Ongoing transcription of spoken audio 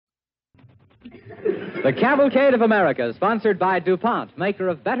The Cavalcade of America, sponsored by DuPont, maker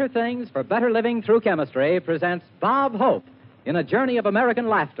of better things for better living through chemistry, presents Bob Hope in a journey of American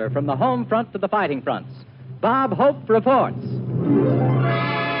laughter from the home front to the fighting fronts. Bob Hope reports.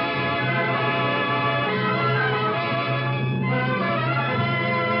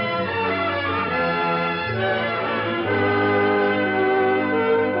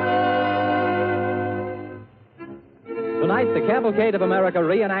 Tonight, the Cavalcade of America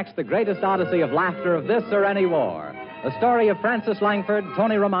reenacts the greatest odyssey of laughter of this or any war. The story of Francis Langford,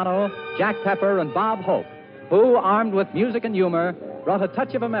 Tony Romano, Jack Pepper, and Bob Hope, who, armed with music and humor, brought a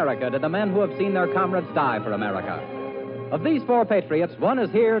touch of America to the men who have seen their comrades die for America. Of these four patriots, one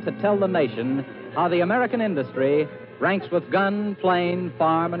is here to tell the nation how the American industry ranks with gun, plane,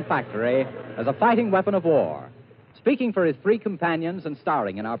 farm, and factory as a fighting weapon of war. Speaking for his three companions and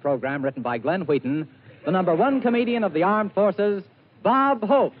starring in our program written by Glenn Wheaton, the number one comedian of the armed forces, Bob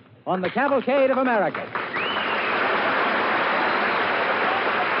Hope, on the Cavalcade of America.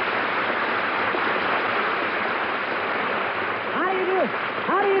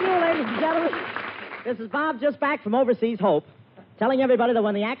 How do you do, ladies and gentlemen? This is Bob, just back from overseas Hope, telling everybody that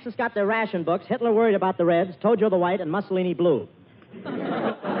when the Axis got their ration books, Hitler worried about the Reds, Tojo the White, and Mussolini blue.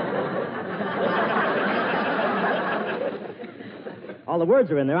 All the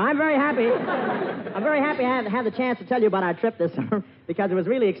words are in there. I'm very happy I had the chance to tell you about our trip this summer because it was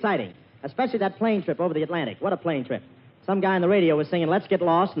really exciting, especially that plane trip over the Atlantic. What a plane trip. Some guy on the radio was singing, "Let's Get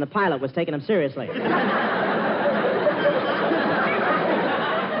Lost," and the pilot was taking him seriously.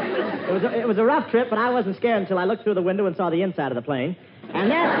 It was a rough trip, but I wasn't scared until I looked through the window and saw the inside of the plane.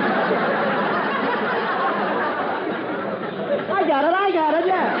 And then... I got it,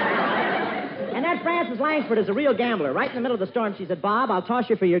 yeah. And that Frances Langford is a real gambler. Right in the middle of the storm, she said, "Bob, I'll toss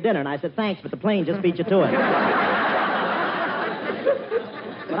you for your dinner." And I said, "Thanks, but the plane just beat you to it."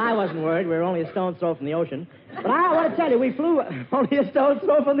 But I wasn't worried. We were only a stone's throw from the ocean. But I want to tell you, we flew only a stone's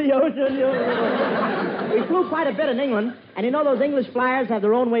throw from the ocean. We flew quite a bit in England, and you know those English flyers have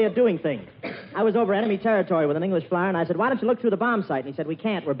their own way of doing things. I was over enemy territory with an English flyer, and I said, "Why don't you look through the bomb sight?" And he said, "We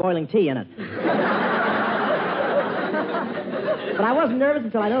can't. We're boiling tea in it." But I wasn't nervous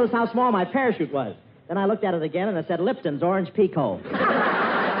until I noticed how small my parachute was. Then I looked at it again, and it said Lipton's Orange Pico.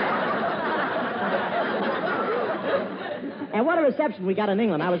 And what a reception we got in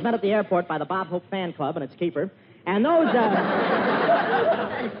England. I was met at the airport by the Bob Hope Fan Club and its keeper. And those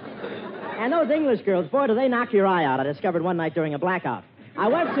English girls, boy, do they knock your eye out. I discovered one night during a blackout. I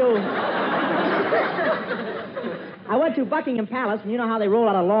went to Buckingham Palace, and you know how they roll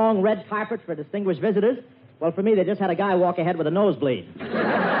out a long red carpet for distinguished visitors? Well, for me, they just had a guy walk ahead with a nosebleed.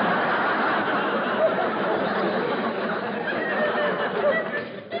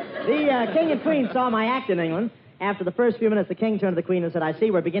 The King and Queen saw my act in England. After the first few minutes, the King turned to the Queen and said, "I see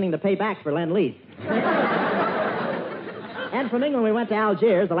we're beginning to pay back for Lend-Lease." And from England, we went to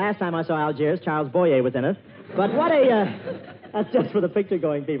Algiers. The last time I saw Algiers, Charles Boyer was in it. But what a... that's just for the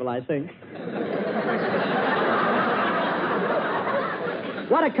picture-going people, I think.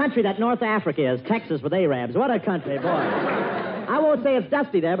 What a country that North Africa is. Texas with Arabs. What a country, boy. I won't say it's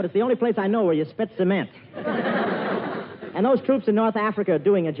dusty there, but it's the only place I know where you spit cement. And those troops in North Africa are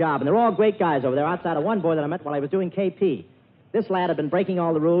doing a job, and they're all great guys over there, outside of one boy that I met while I was doing KP. This lad had been breaking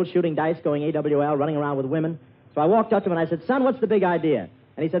all the rules, shooting dice, going AWL, running around with women. So I walked up to him and I said, "Son, what's the big idea?"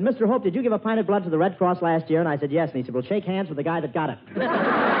 And he said, "Mr. Hope, did you give a pint of blood to the Red Cross last year?" And I said, "Yes." And he said, "Well, shake hands with the guy that got it."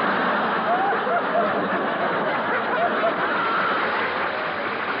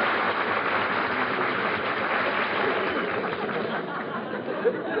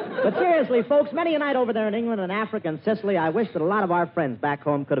 But seriously, folks, many a night over there in England and Africa and Sicily, I wish that a lot of our friends back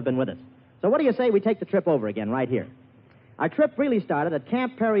home could have been with us. So what do you say we take the trip over again right here? Our trip really started at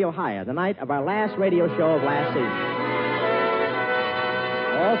Camp Perry, Ohio, the night of our last radio show of last season.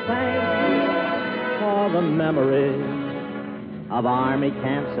 Oh, thank you for the memory of army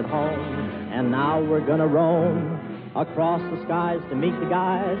camps at home. And now we're gonna roam across the skies to meet the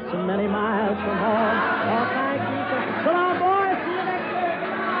guys so many miles from home. Oh, thank you. So long, boys. See you next year.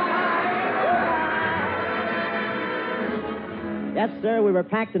 Yes, sir, we were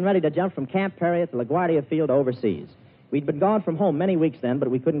packed and ready to jump from Camp Perry at the LaGuardia Field overseas. We'd been gone from home many weeks then, but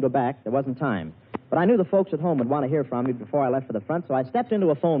we couldn't go back. There wasn't time. But I knew the folks at home would want to hear from me before I left for the front, so I stepped into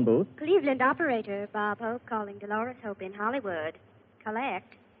a phone booth. Cleveland operator, Bob Hope calling Dolores Hope in Hollywood.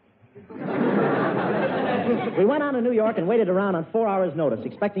 Collect. We went on to New York and waited around on 4 hours' notice,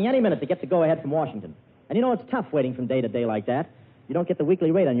 expecting any minute to get the go-ahead from Washington. And you know, it's tough waiting from day to day like that. You don't get the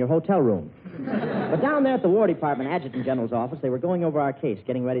weekly rate on your hotel room. But down there at the War Department Adjutant General's office, they were going over our case,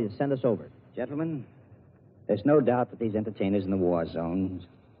 getting ready to send us over. Gentlemen, there's no doubt that these entertainers in the war zones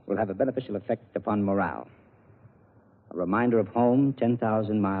will have a beneficial effect upon morale. A reminder of home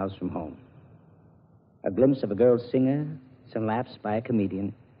 10,000 miles from home. A glimpse of a girl singer, some laughs by a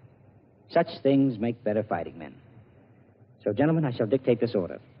comedian. Such things make better fighting men. So, gentlemen, I shall dictate this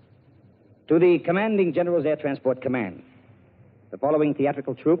order. To the Commanding General's Air Transport Command, the following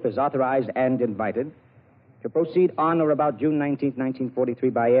theatrical troupe is authorized and invited to proceed on or about June 19, 1943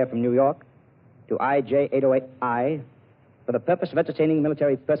 by air from New York to IJ 808I for the purpose of entertaining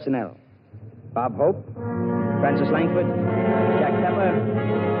military personnel. Bob Hope, Francis Langford, Jack Pepper,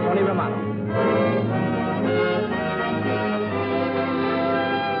 Tony Romano.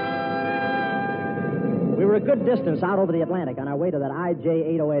 We were a good distance out over the Atlantic on our way to that IJ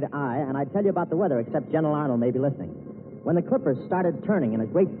 808I, and I'd tell you about the weather, except General Arnold may be listening. When the clippers started turning in a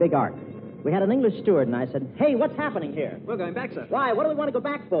great big arc, we had an English steward, and I said, "Hey, what's happening here?" We're going back, sir. Why? What do we want to go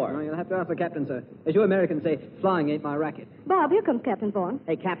back for? Well, you'll have to ask the captain, sir. As you Americans say, flying ain't my racket. Bob, here comes Captain Vaughn.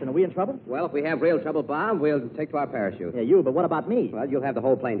 Hey, Captain, are we in trouble? Well, if we have real trouble, Bob, we'll take to our parachute. Yeah, you, but what about me? Well, you'll have the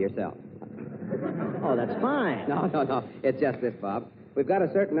whole plane to yourself. Oh, that's fine. No. It's just this, Bob. We've got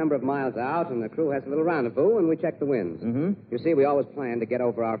a certain number of miles out, and the crew has a little rendezvous, and we check the winds. Mm-hmm. You see, we always plan to get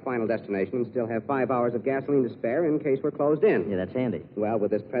over our final destination and still have 5 hours of gasoline to spare in case we're closed in. Yeah, that's handy. Well,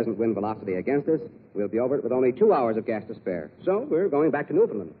 with this present wind velocity against us, we'll be over it with only 2 hours of gas to spare. So we're going back to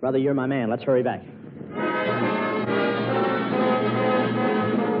Newfoundland. Brother, you're my man. Let's hurry back.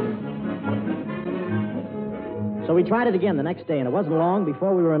 So we tried it again the next day, and it wasn't long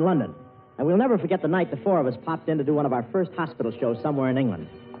before we were in London. And we'll never forget the night the four of us popped in to do one of our first hospital shows somewhere in England.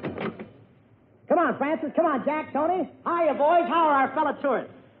 Come on, Francis. Come on, Jack, Tony. Hiya, boys. How are our fellow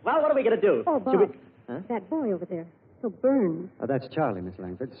tourists? Well, what are we going to do? Oh, Bob. Should we... Huh? That boy over there. So burned. Oh, that's Charlie, Miss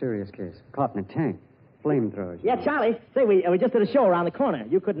Langford. Serious case. Caught in a tank. Flamethrowers. Yeah, Charlie. Say, we just did a show around the corner.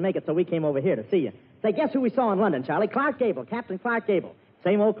 You couldn't make it, so we came over here to see you. Say, guess who we saw in London, Charlie? Clark Gable, Captain Clark Gable.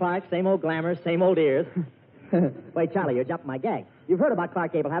 Same old Clark, same old glamour, same old ears. Wait, Charlie, you're jumping my gag. You've heard about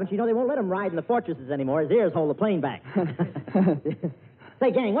Clark Gable, haven't you? You know they won't let him ride in the fortresses anymore. His ears hold the plane back.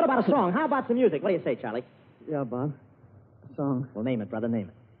 Say, gang, what about a song? How about some music? What do you say, Charlie? Yeah, Bob. A song. Well, name it, brother, name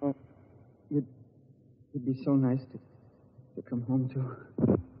it. Oh, you'd be so nice to come home to.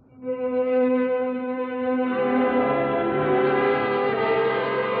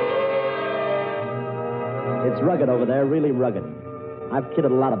 It's rugged over there, really rugged. I've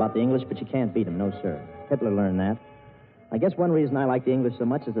kidded a lot about the English, but you can't beat them, no, sir. Hitler learned that. I guess one reason I like the English so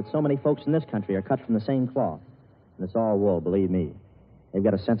much is that so many folks in this country are cut from the same cloth. And it's all wool, believe me. They've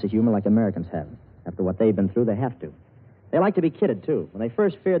got a sense of humor like Americans have. After what they've been through, they have to. They like to be kidded, too. When they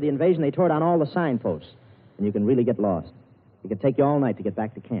first feared the invasion, they tore down all the signposts. And you can really get lost. It can take you all night to get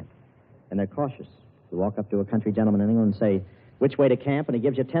back to camp. And they're cautious. You walk up to a country gentleman in England and say, "Which way to camp?" And he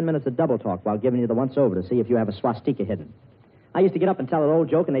gives you 10 minutes of double talk while giving you the once-over to see if you have a swastika hidden. I used to get up and tell an old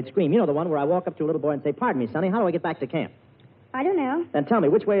joke, and they'd scream. You know the one where I walk up to a little boy and say, "Pardon me, sonny, how do I get back to camp?" I don't know. Then tell me,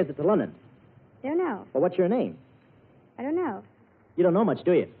 which way is it to London? Don't know. Well, what's your name? I don't know. You don't know much,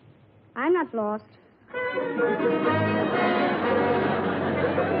 do you? I'm not lost.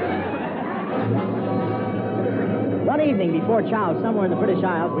 One evening before chow, somewhere in the British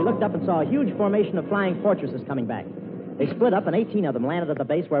Isles, we looked up and saw a huge formation of flying fortresses coming back. They split up, and 18 of them landed at the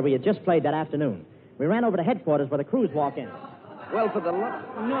base where we had just played that afternoon. We ran over to headquarters where the crews walk in. Well, for the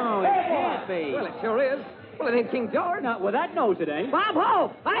No, it can't be. Well, it sure is. Well, it ain't King George. Not with that nose, it ain't. Bob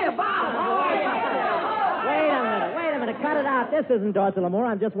Hope! Hiya, Bob! Wait a minute. Cut it out. This isn't Dorothy Lamour.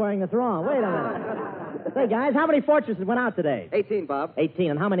 I'm just wearing this wrong. Wait a minute. Say, guys, how many fortresses went out today? 18, Bob.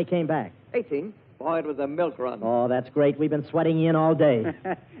 18. And how many came back? 18. Boy, it was a milk run. Oh, that's great. We've been sweating you in all day.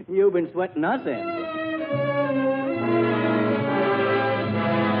 You've been sweating us in.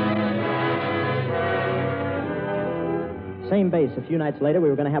 Same base. A few nights later, we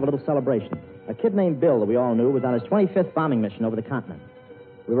were going to have a little celebration. A kid named Bill that we all knew was on his 25th bombing mission over the continent.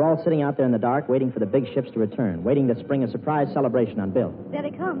 We were all sitting out there in the dark waiting for the big ships to return, waiting to spring a surprise celebration on Bill. There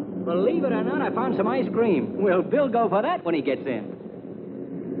they come. Believe it or not, I found some ice cream. Will Bill go for that when he gets in?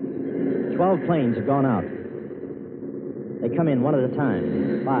 12 planes have gone out. They come in one at a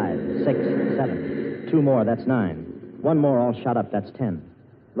time. 5, 6, 7. 2 more, that's 9. 1 more all shot up, that's 10.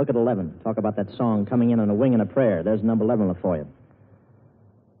 Look at 11. Talk about that song coming in on a wing and a prayer. There's number 11 for you.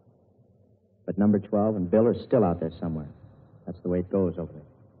 But number 12 and Bill are still out there somewhere. That's the way it goes over there.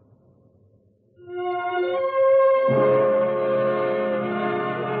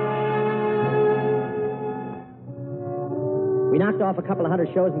 We knocked off a couple of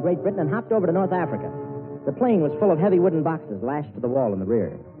 100 shows in Great Britain and hopped over to North Africa. The plane was full of heavy wooden boxes lashed to the wall in the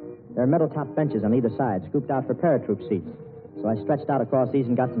rear. There are metal-top benches on either side, scooped out for paratroop seats. So I stretched out across these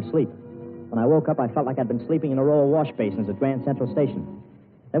and got some sleep. When I woke up, I felt like I'd been sleeping in a row of wash basins at Grand Central Station.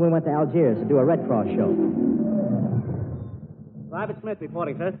 Then we went to Algiers to do a Red Cross show. Private Smith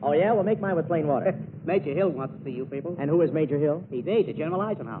reporting, sir. Oh, yeah? Well, make mine with plain water. Major Hill wants to see you people. And who is Major Hill? He's aide to General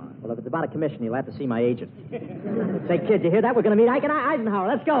Eisenhower. Well, if it's about a commission, you'll have to see my agent. Say, kid, you hear that? We're going to meet Ike and Eisenhower.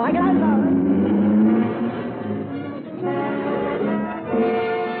 Let's go. Ike and Eisenhower.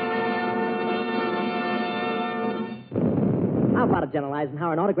 How about it, General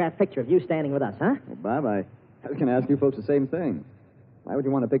Eisenhower? An autographed picture of you standing with us, huh? Well, Bob, I was going to ask you folks the same thing. Why would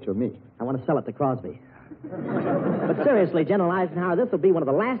you want a picture of me? I want to sell it to Crosby. But seriously, General Eisenhower, this will be one of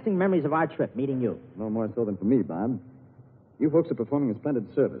the lasting memories of our trip, meeting you. No more so than for me, Bob. You folks are performing a splendid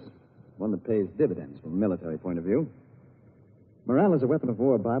service, one that pays dividends from a military point of view. Morale is a weapon of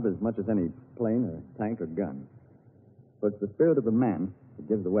war, Bob, as much as any plane or tank or gun. For it's the spirit of the man that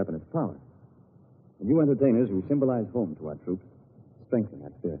gives the weapon its power. And you entertainers who symbolize home to our troops strengthen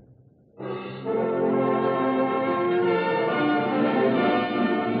that spirit.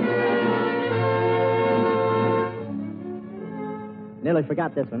 Nearly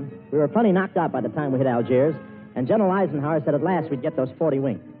forgot this one. We were plenty knocked out by the time we hit Algiers, and General Eisenhower said at last we'd get those 40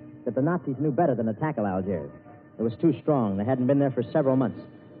 winks, that the Nazis knew better than to tackle Algiers. It was too strong. They hadn't been there for several months.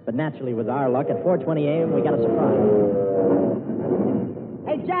 But naturally, with our luck, at 4:20 a.m., we got a surprise.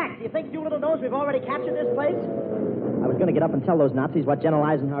 Hey, Jack, do you think Doolittle knows we've already captured this place? I was going to get up and tell those Nazis what General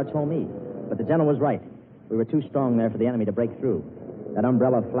Eisenhower told me, but the general was right. We were too strong there for the enemy to break through. That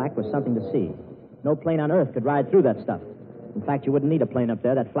umbrella of flak was something to see. No plane on Earth could ride through that stuff. In fact, you wouldn't need a plane up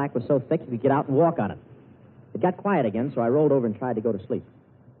there. That flak was so thick you could get out and walk on it. It got quiet again, so I rolled over and tried to go to sleep.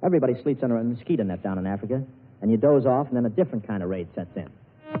 Everybody sleeps under a mosquito net down in Africa, and you doze off, and then a different kind of raid sets in.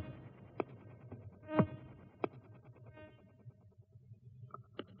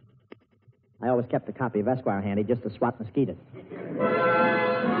 I always kept a copy of Esquire handy just to swat mosquitoes.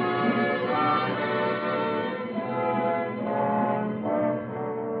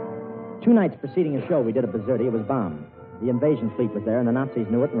 2 nights preceding a show we did at Bizerti, it was bombed. The invasion fleet was there, and the Nazis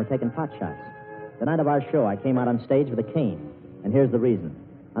knew it and were taking pot shots. The night of our show, I came out on stage with a cane. And here's the reason.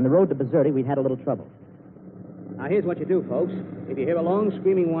 On the road to Bizerti, we'd had a little trouble. Now, here's what you do, folks. If you hear a long,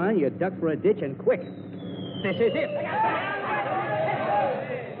 screaming whine, you duck for a ditch and quick. This is it.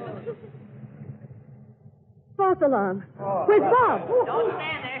 False alarm. Where's Bob? Don't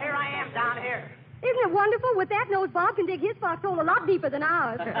stand there. Here I am down here. Isn't it wonderful? With that nose, Bob can dig his foxhole a lot deeper than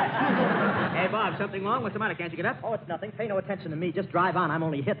ours. Hey, Bob, something wrong? What's the matter? Can't you get up? Oh, it's nothing. Pay no attention to me. Just drive on. I'm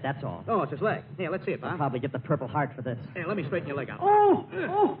only hit, that's all. Oh, it's his leg. Here, let's see it, I'll Bob. probably get the Purple Heart for this. Here, let me straighten your leg out. Oh,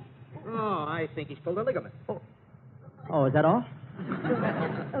 I think he's pulled a ligament. Oh, is that all?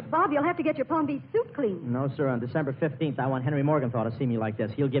 Bob, you'll have to get your Palm Beach suit cleaned. No, sir. On December 15th, I want Henry Morgenthau to see me like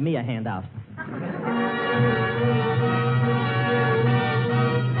this. He'll give me a handout.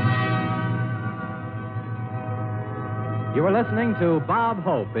 You are listening to Bob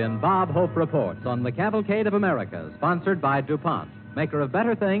Hope in Bob Hope Reports on the Cavalcade of America, sponsored by DuPont, maker of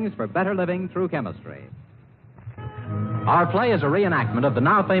better things for better living through chemistry. Our play is a reenactment of the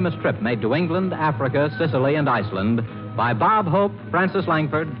now famous trip made to England, Africa, Sicily, and Iceland by Bob Hope, Francis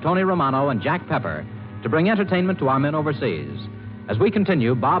Langford, Tony Romano, and Jack Pepper to bring entertainment to our men overseas. As we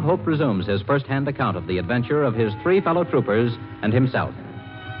continue, Bob Hope resumes his first-hand account of the adventure of his 3 fellow troopers and himself.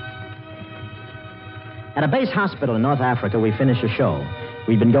 At a base hospital in North Africa, we finished a show.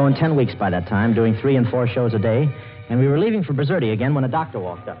 We'd been going 10 weeks by that time, doing 3 and 4 shows a day, and we were leaving for Bizerti again when a doctor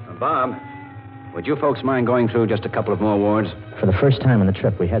walked up. Bob, would you folks mind going through just a couple of more wards? For the first time on the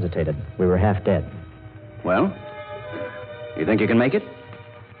trip, we hesitated. We were half dead. Well, you think you can make it?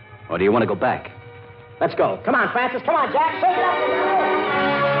 Or do you want to go back? Let's go. Come on, Francis. Come on, Jack. Shake it up.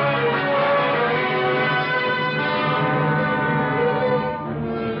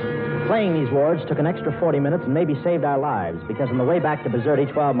 Playing these wards took an extra 40 minutes and maybe saved our lives, because on the way back to Bizerti,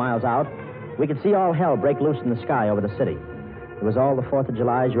 12 miles out, we could see all hell break loose in the sky over the city. It was all the 4th of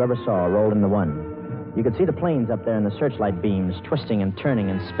Julys you ever saw rolled into one. You could see the planes up there in the searchlight beams, twisting and turning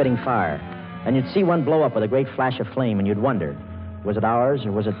and spitting fire. And you'd see one blow up with a great flash of flame, and you'd wonder, was it ours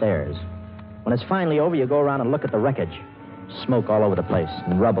or was it theirs? When it's finally over, you go around and look at the wreckage. Smoke all over the place,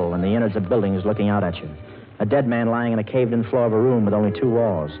 and rubble, and the innards of buildings looking out at you. A dead man lying in a caved-in floor of a room with only 2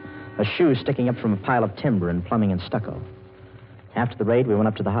 walls. A shoe sticking up from a pile of timber and plumbing and stucco. After the raid, we went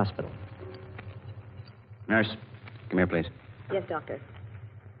up to the hospital. Nurse, come here, please. Yes, Doctor.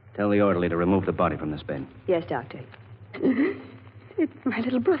 Tell the orderly to remove the body from this bed. Yes, Doctor. It's my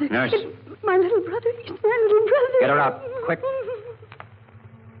little brother. Nurse. It's my little brother. It's my little brother. Get her out, quick.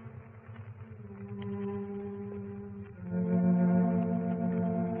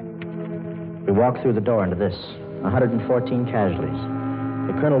 We walked through the door into this. 114 casualties.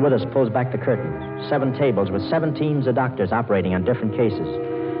 The colonel with us pulls back the curtain. 7 tables with 7 teams of doctors operating on different cases.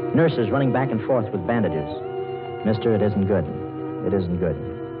 Nurses running back and forth with bandages. Mister, it isn't good. It isn't good.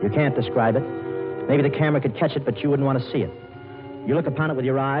 You can't describe it. Maybe the camera could catch it, but you wouldn't want to see it. You look upon it with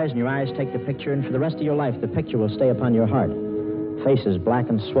your eyes, and your eyes take the picture, and for the rest of your life, the picture will stay upon your heart. Faces black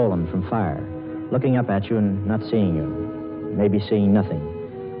and swollen from fire, looking up at you and not seeing you. Maybe seeing nothing.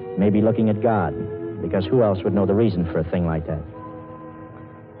 Maybe looking at God, because who else would know the reason for a thing like that?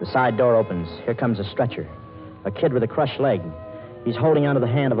 The side door opens. Here comes a stretcher. A kid with a crushed leg. He's holding onto the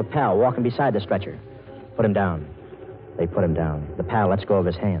hand of a pal walking beside the stretcher. Put him down. They put him down. The pal lets go of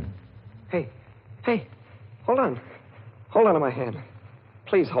his hand. Hey, hold on. Hold on to my hand.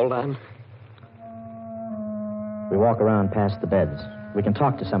 Please hold on. We walk around past the beds. We can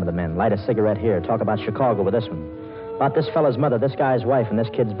talk to some of the men, light a cigarette here, talk about Chicago with this one, about this fella's mother, this guy's wife, and this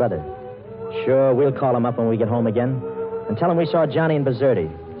kid's brother. Sure, we'll call him up when we get home again and tell him we saw Johnny in Bizerti.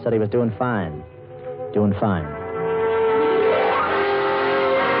 Said he was doing fine. Doing fine.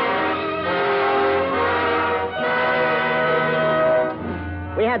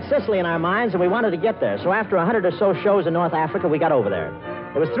 We had Sicily in our minds, and we wanted to get there. So after 100 or so shows in North Africa, we got over there.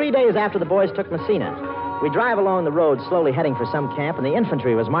 It was 3 days after the boys took Messina. We drive along the road, slowly heading for some camp, and the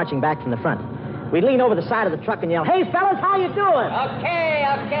infantry was marching back from the front. We lean over the side of the truck and yell, "Hey, fellas, how you doing?" Okay.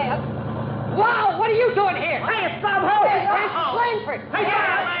 Wow, what are you doing here? Hey, it's Bob Hope. Hey, Langford. Hey,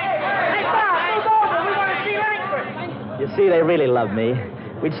 Bob, move over. We want to see Langford. You see, they really love me.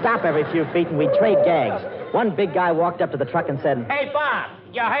 We'd stop every few feet, and we'd trade gags. One big guy walked up to the truck and said, Hey, Bob,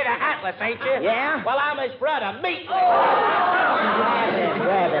 you heard of Atlas, ain't you? Yeah? Well, I'm his brother. Meet me.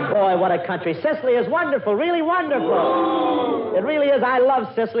 Grab him. Boy, what a country. Sicily is wonderful, really wonderful. It really is. I love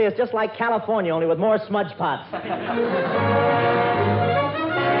Sicily. It's just like California, only with more smudge pots.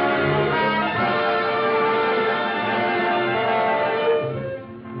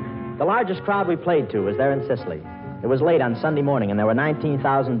 The largest crowd we played to was there in Sicily. It was late on Sunday morning, and there were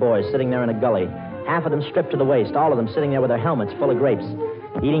 19,000 boys sitting there in a gully, half of them stripped to the waist, all of them sitting there with their helmets full of grapes,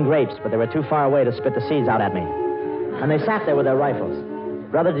 eating grapes, but they were too far away to spit the seeds out at me. And they sat there with their rifles.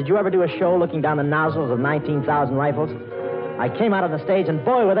 Brother, did you ever do a show looking down the nozzles of 19,000 rifles? I came out on the stage, and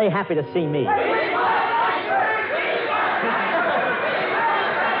boy, were they happy to see me.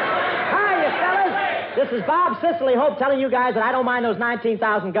 This is Bob Sicily Hope telling you guys that I don't mind those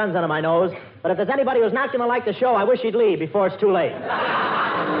 19,000 guns under my nose, but if there's anybody who's not going to like the show, I wish he'd leave before it's too late. Hey,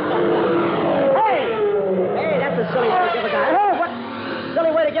 that's a silly way to give a guy. Oh, what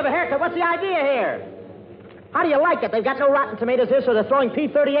silly way to give a haircut. What's the idea here? How do you like it? They've got no rotten tomatoes here, so they're throwing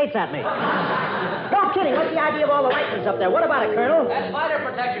P-38s at me. No kidding. What's the idea of all the lightnings up there? What about it, Colonel? That's fighter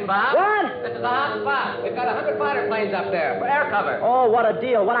protection, Bob. What? This is a hot spot. We've got 100 fighter planes up there for air cover. Oh, what a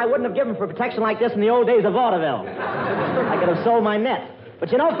deal. What I wouldn't have given for protection like this in the old days of vaudeville. I could have sold my net.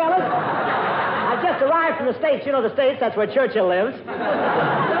 But you know, fellas, I just arrived from the States. You know the States, that's where Churchill lives.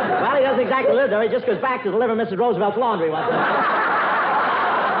 Well, he doesn't exactly live there. He just goes back to deliver Mrs. Roosevelt's laundry once in a while.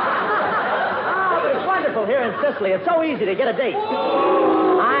 But it's wonderful here in Sicily. It's so easy to get a date.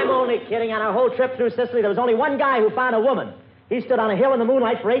 I'm only kidding. On our whole trip through Sicily, there was only one guy who found a woman. He stood on a hill in the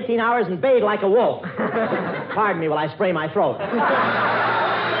moonlight for 18 hours and bayed like a wolf. Pardon me while I spray my throat.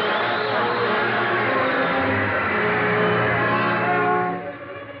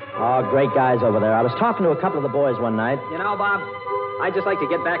 Oh, great guys over there. I was talking to a couple of the boys one night. You know, Bob, I'd just like to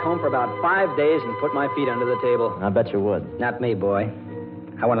get back home for about 5 days and put my feet under the table. I bet you would. Not me, boy.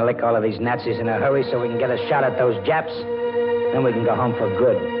 I want to lick all of these Nazis in a hurry so we can get a shot at those Japs. Then we can go home for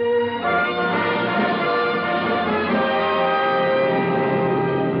good.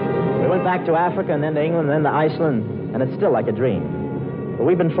 We went back to Africa and then to England and then to Iceland, and it's still like a dream. But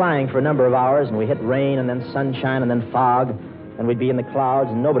we've been flying for a number of hours, and we hit rain and then sunshine and then fog, and we'd be in the clouds,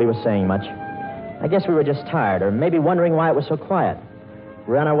 and nobody was saying much. I guess we were just tired, or maybe wondering why it was so quiet.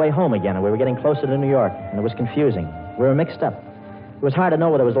 We were on our way home again, and we were getting closer to New York, and it was confusing. We were mixed up. It was hard to know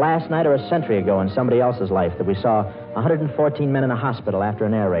whether it was last night or a century ago in somebody else's life that we saw 114 men in a hospital after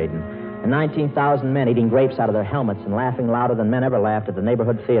an air raid, and 19,000 men eating grapes out of their helmets and laughing louder than men ever laughed at the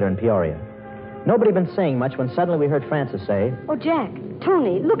neighborhood theater in Peoria. Nobody had been saying much when suddenly we heard Francis say, "Oh, Jack,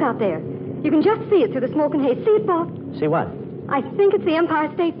 Tony, look out there. You can just see it through the smoke and haze. See it, Bob?" "See what?" "I think it's the Empire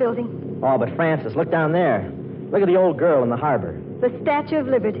State Building." "Oh, but Francis, look down there. Look at the old girl in the harbor." "The Statue of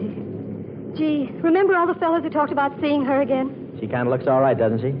Liberty. Gee, remember all the fellas who talked about seeing her again? She kind of looks all right,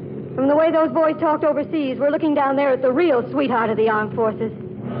 doesn't she?" From the way those boys talked overseas, we're looking down there at the real sweetheart of the armed forces."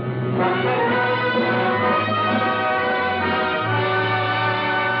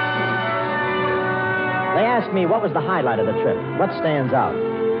 They asked me what was the highlight of the trip. What stands out?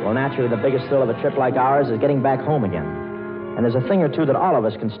 Well, naturally, the biggest thrill of a trip like ours is getting back home again. And there's a thing or two that all of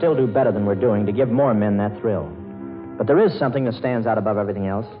us can still do better than we're doing to give more men that thrill. But there is something that stands out above everything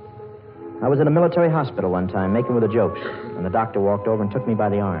else. I was at a military hospital one time making with a joke, and the doctor walked over and took me by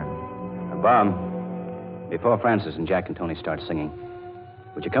the arm. Bob, before Francis and Jack and Tony start singing,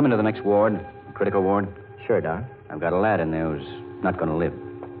 would you come into the next ward, the critical ward? Sure, Doc. I've got a lad in there who's not going to live.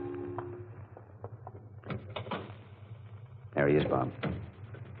 There he is, Bob.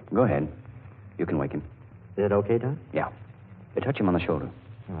 Go ahead. You can wake him. Is it okay, Doc? Yeah. You touch him on the shoulder.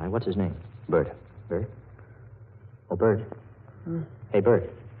 All right, what's his name? Bert. Bert? Oh, Bert. Hey,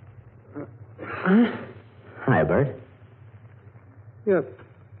 Bert. Hi, Bert. You're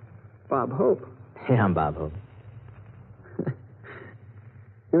Bob Hope. Yeah, I'm Bob Hope.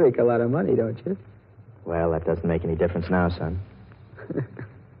 You make a lot of money, don't you? Well, that doesn't make any difference now, son.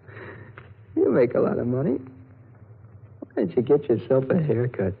 You make a lot of money. Why don't you get yourself a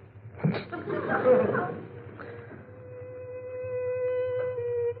haircut?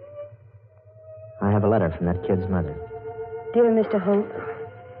 I have a letter from that kid's mother. Dear Mr. Hope,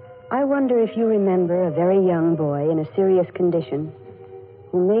 I wonder if you remember a very young boy in a serious condition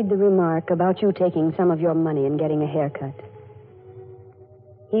who made the remark about you taking some of your money and getting a haircut.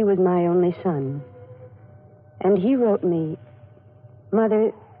 He was my only son. And he wrote me,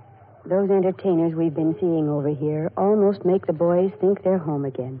 Mother, those entertainers we've been seeing over here almost make the boys think they're home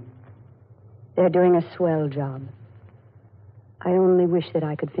again. They're doing a swell job. I only wish that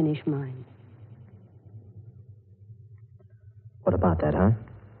I could finish mine. What about that, huh?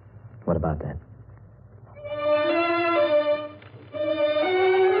 What about that?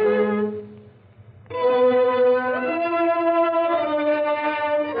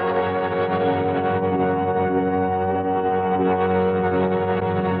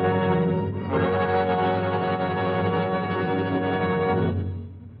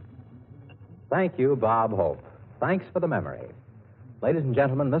 Thank you, Bob Hope. Thanks for the memory. Ladies and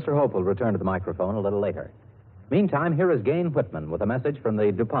gentlemen, Mr. Hope will return to the microphone a little later. Meantime, here is Gain Whitman with a message from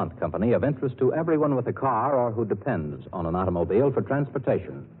the DuPont Company of interest to everyone with a car or who depends on an automobile for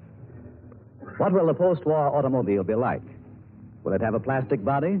transportation. What will the post-war automobile be like? Will it have a plastic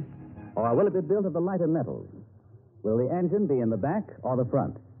body, or will it be built of the lighter metals? Will the engine be in the back or the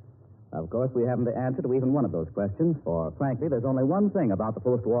front? Of course, we haven't the answer to even one of those questions, for, frankly, there's only one thing about the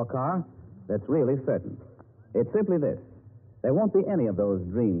post-war car that's really certain. It's simply this. There won't be any of those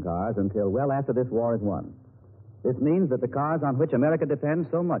dream cars until well after this war is won. This means that the cars on which America depends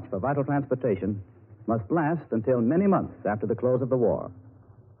so much for vital transportation must last until many months after the close of the war.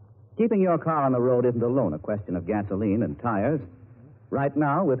 Keeping your car on the road isn't alone a question of gasoline and tires. Right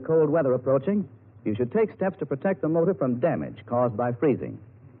now, with cold weather approaching, you should take steps to protect the motor from damage caused by freezing.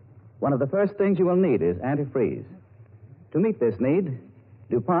 One of the first things you will need is antifreeze. To meet this need,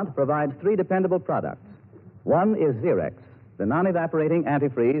 DuPont provides 3 dependable products. One is Zerex, the non-evaporating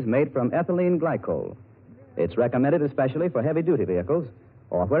antifreeze made from ethylene glycol. It's recommended especially for heavy-duty vehicles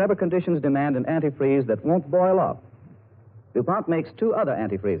or wherever conditions demand an antifreeze that won't boil off. DuPont makes 2 other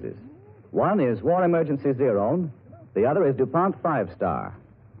antifreezes. One is War Emergency Zerone. The other is DuPont 5-Star.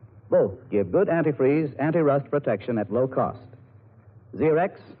 Both give good antifreeze, anti-rust protection at low cost.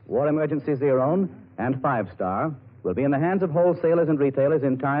 Zerex, War Emergency Zerone, and 5-Star will be in the hands of wholesalers and retailers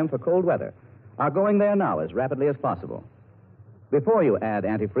in time for cold weather, are going there now as rapidly as possible. Before you add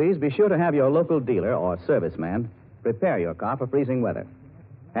antifreeze, be sure to have your local dealer or serviceman prepare your car for freezing weather.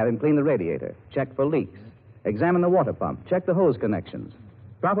 Have him clean the radiator, check for leaks, examine the water pump, check the hose connections,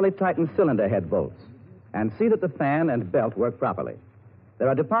 properly tighten cylinder head bolts, and see that the fan and belt work properly. There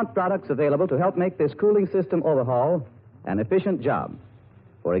are DuPont products available to help make this cooling system overhaul an efficient job.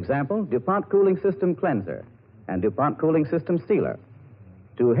 For example, DuPont Cooling System Cleanser and DuPont Cooling System Sealer.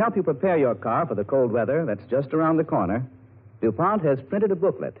 To help you prepare your car for the cold weather that's just around the corner, DuPont has printed a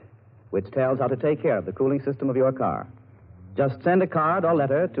booklet which tells how to take care of the cooling system of your car. Just send a card or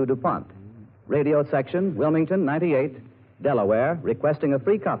letter to DuPont, Radio Section, Wilmington, 98, Delaware, requesting a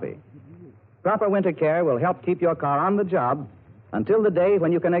free copy. Proper winter care will help keep your car on the job until the day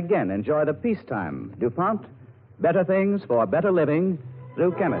when you can again enjoy the peacetime. DuPont, better things for better living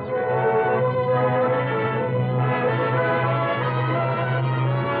through chemistry.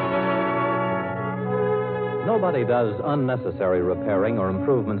 Nobody does unnecessary repairing or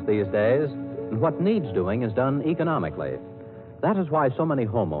improvements these days, and what needs doing is done economically. That is why so many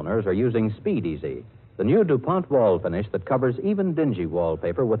homeowners are using Speed Easy, the new DuPont wall finish that covers even dingy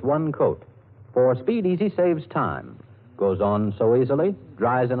wallpaper with one coat. For Speed Easy saves time, goes on so easily,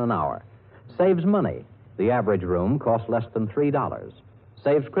 dries in an hour, saves money. The average room costs less than $3.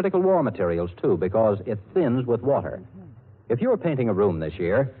 Saves critical war materials, too, because it thins with water. If you're painting a room this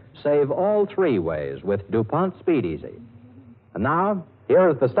year, save all 3 ways with DuPont Speed Easy. And now, here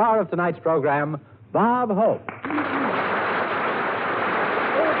is the star of tonight's program, Bob Hope.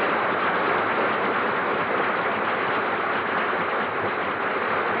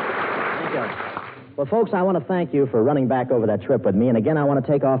 Well, folks, I want to thank you for running back over that trip with me. And again, I want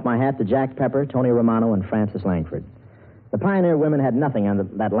to take off my hat to Jack Pepper, Tony Romano, and Frances Langford. The Pioneer women had nothing on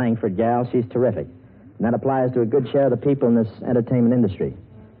that Langford gal. She's terrific. And that applies to a good share of the people in this entertainment industry.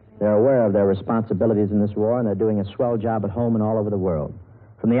 They're aware of their responsibilities in this war, and they're doing a swell job at home and all over the world.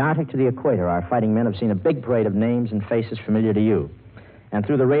 From the Arctic to the equator, our fighting men have seen a big parade of names and faces familiar to you. And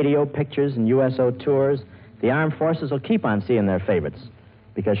through the radio, pictures, and USO tours, the armed forces will keep on seeing their favorites.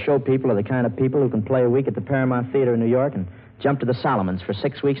 Because show people are the kind of people who can play a week at the Paramount Theater in New York and jump to the Solomons for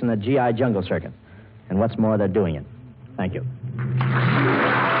 6 weeks in the GI Jungle Circuit. And what's more, they're doing it. Thank you.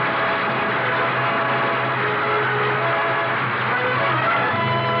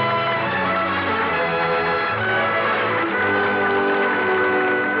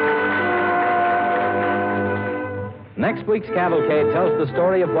 Next week's Cavalcade tells the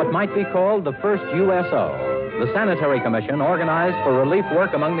story of what might be called the first USO, the Sanitary Commission organized for relief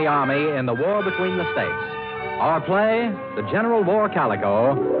work among the Army in the war between the states. Our play, The General War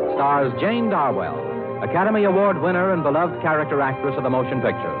Calico, stars Jane Darwell, Academy Award winner and beloved character actress of the motion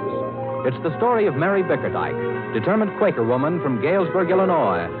pictures. It's the story of Mary Bickerdike, determined Quaker woman from Galesburg,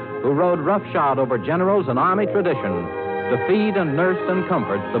 Illinois, who rode roughshod over generals and Army tradition to feed and nurse and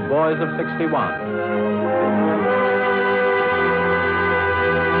comfort the boys of 61.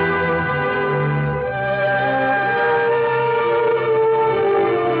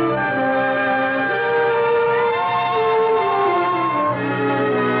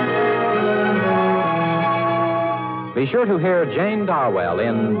 Be sure to hear Jane Darwell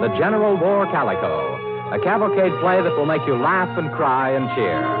in The General War Calico, a cavalcade play that will make you laugh and cry and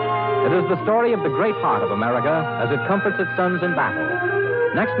cheer. It is the story of the great heart of America as it comforts its sons in battle.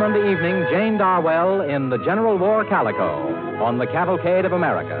 Next Monday evening, Jane Darwell in The General War Calico on the Cavalcade of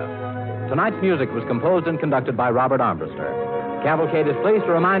America. Tonight's music was composed and conducted by Robert Armbruster. Cavalcade is pleased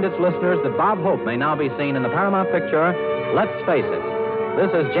to remind its listeners that Bob Hope may now be seen in the Paramount picture, Let's Face It. This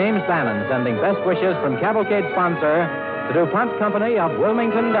is James Bannon sending best wishes from Cavalcade sponsor, the DuPont Company of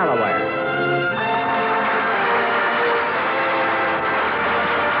Wilmington, Delaware.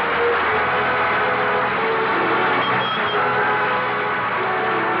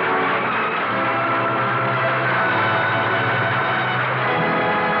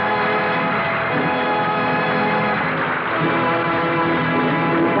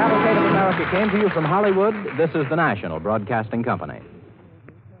 The Cavalcade of America came to you from Hollywood. This is the National Broadcasting Company.